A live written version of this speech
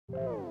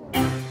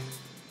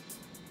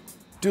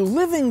Do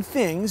living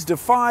things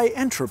defy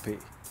entropy?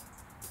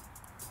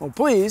 Well,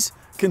 please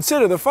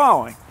consider the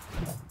following.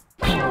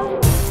 Consider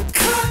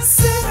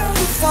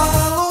the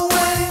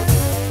following.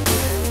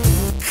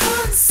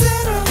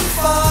 Consider the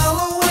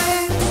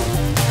following.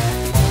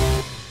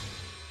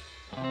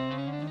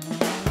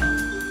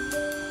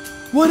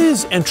 What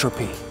is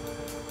entropy?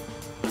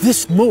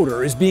 This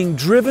motor is being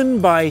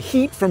driven by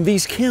heat from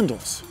these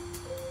candles.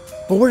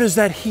 But where does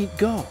that heat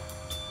go?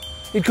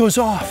 It goes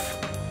off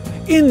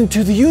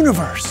into the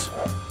universe,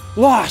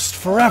 lost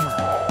forever.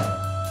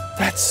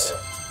 That's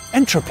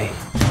entropy.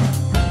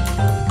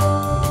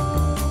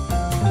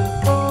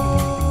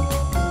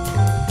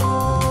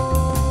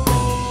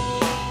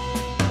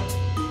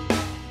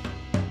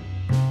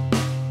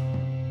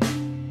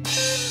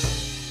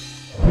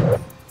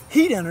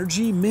 Heat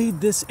energy made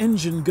this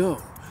engine go.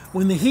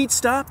 When the heat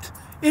stopped,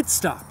 it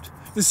stopped.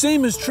 The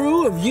same is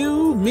true of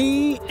you,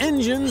 me,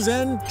 engines,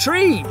 and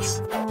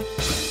trees.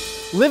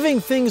 Living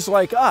things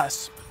like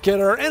us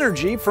get our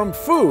energy from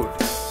food.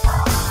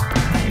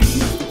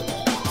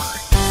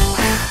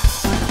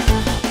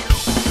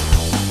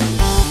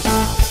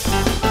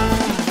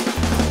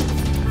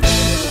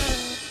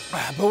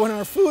 But when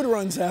our food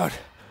runs out,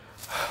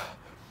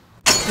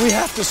 we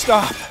have to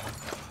stop.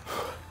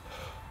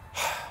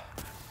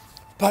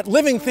 But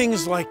living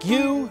things like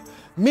you,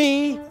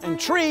 me, and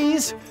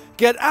trees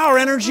get our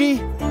energy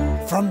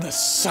from the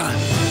sun.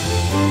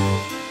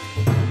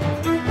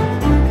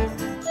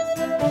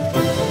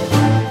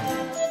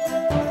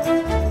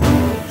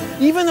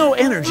 Even though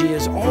energy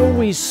is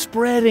always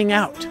spreading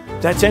out,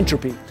 that's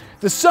entropy,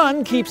 the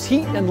sun keeps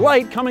heat and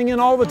light coming in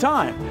all the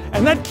time,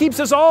 and that keeps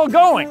us all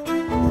going.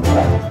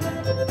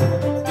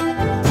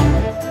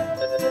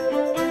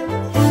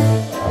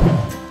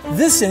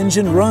 This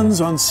engine runs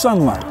on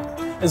sunlight.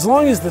 As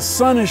long as the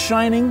sun is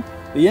shining,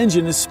 the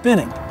engine is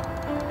spinning.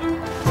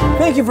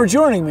 Thank you for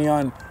joining me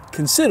on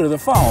Consider the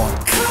Following.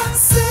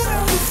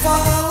 Consider the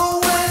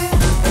following.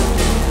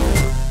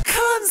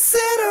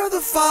 Consider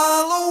the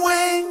following.